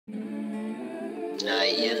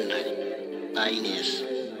Ines,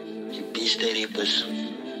 die beestenriepers.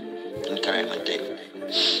 In Kraaifontein.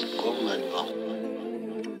 Kom met me.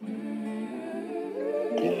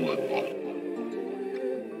 Kom met me.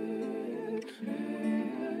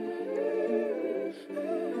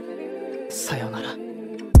 Sayonara.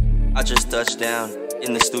 I just touched down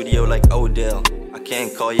in the studio like Odell. I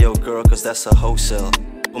can't call your girl cause that's a wholesale.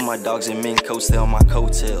 Put my dogs in mink coattail on my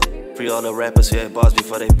coattail. Free all the rappers who had bars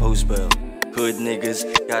before they post bail. Hood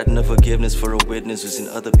niggas got enough forgiveness for a witness who's in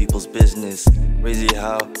other people's business. Crazy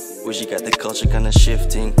how Boujeee got the culture kinda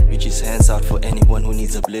shifting. Reach his hands out for anyone who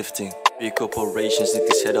needs uplifting. Big corporations need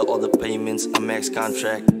to settle all the payments. A max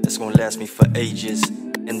contract that's gonna last me for ages.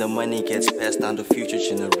 And the money gets passed down to future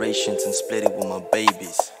generations and split it with my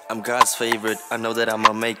babies. I'm God's favorite, I know that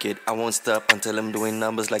I'ma make it. I won't stop until I'm doing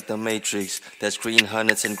numbers like the Matrix. There's green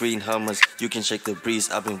hundreds and green hummers. You can shake the breeze,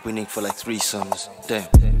 I've been winning for like 3 summers. Damn.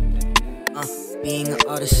 Being an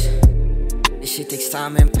artist, this shit takes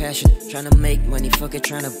time and passion. Tryna make money, fuck it,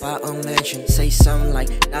 tryna buy a mansion. Say something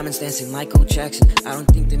like diamonds dancing Michael Jackson. I don't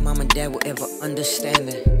think that mom and dad will ever understand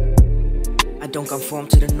that. I don't conform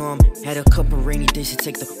to the norm. Had a couple rainy days to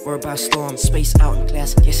take the world by storm. Space out in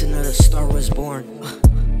class, yes, another star was born.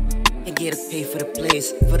 Can't get paid for the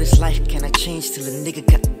plays. For this life, can I change till a nigga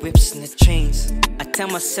got the whips and the chains? I tell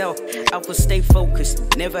myself I will stay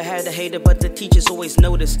focused. Never had a hater, but the teachers always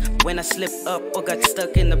noticed when I slipped up or got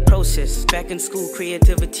stuck in the process. Back in school,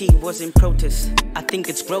 creativity was in protest. I think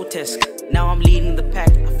it's grotesque. Now I'm leading the pack,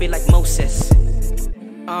 I feel like Moses.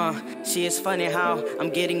 See, it's funny how I'm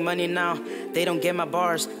getting money now. They don't get my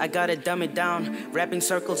bars, I gotta dumb it down. Rapping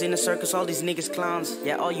circles in the circus, all these niggas clowns.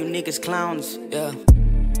 Yeah, all you niggas clowns. Yeah.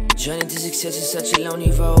 Journey to success is such a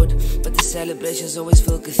lonely road, but the celebrations always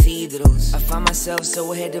fill cathedrals. I find myself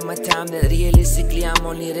so ahead of my time that realistically I'm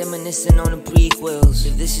only reminiscing on the prequels.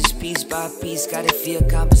 If this is piece by piece, gotta feel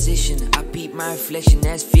composition. I peep my reflection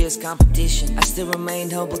as fierce competition. I still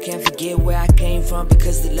remain humble, can't forget where I came from,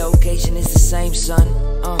 because the location is the same, son.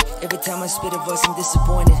 Every time I spit a verse I'm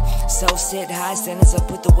disappointed. Self-set high standards, I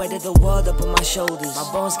put the weight of the world up on my shoulders. My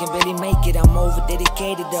bones can barely make it, I'm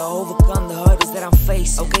over-dedicated to overcome the hurdles that I'm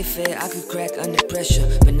facing. Okay, fair, I could crack under pressure,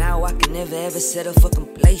 but now I can never ever settle for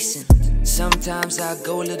complacent. Sometimes I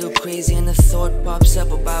go a little crazy and the thought pops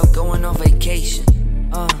up about going on vacation.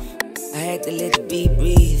 I had to let the beat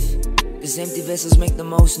breathe, cause empty vessels make the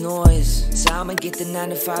most noise. So I'ma get the 9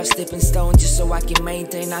 to 5 stepping stone just so I can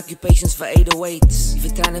maintain occupations for 808s. If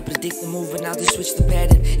you're trying to predict the movement, I'll just switch the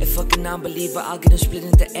pattern. If fucking non-believer, I'll get them split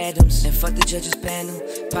into atoms. And fuck the judge's panel,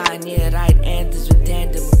 pioneer right anthems with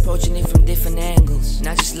tandem, approaching it from different angles.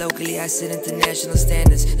 Not just locally, I set international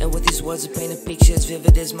standards. And with these words I paint a picture as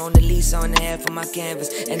vivid as Mona Lisa on the half of my canvas.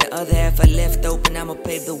 And the other half I left open, I'ma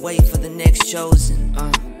pave the way for the next chosen.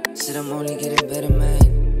 Said I'm only getting better,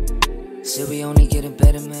 man. Said we only getting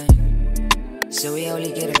better, man. Said we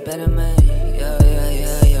only getting better, man.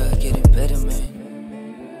 Yeah, getting better, man.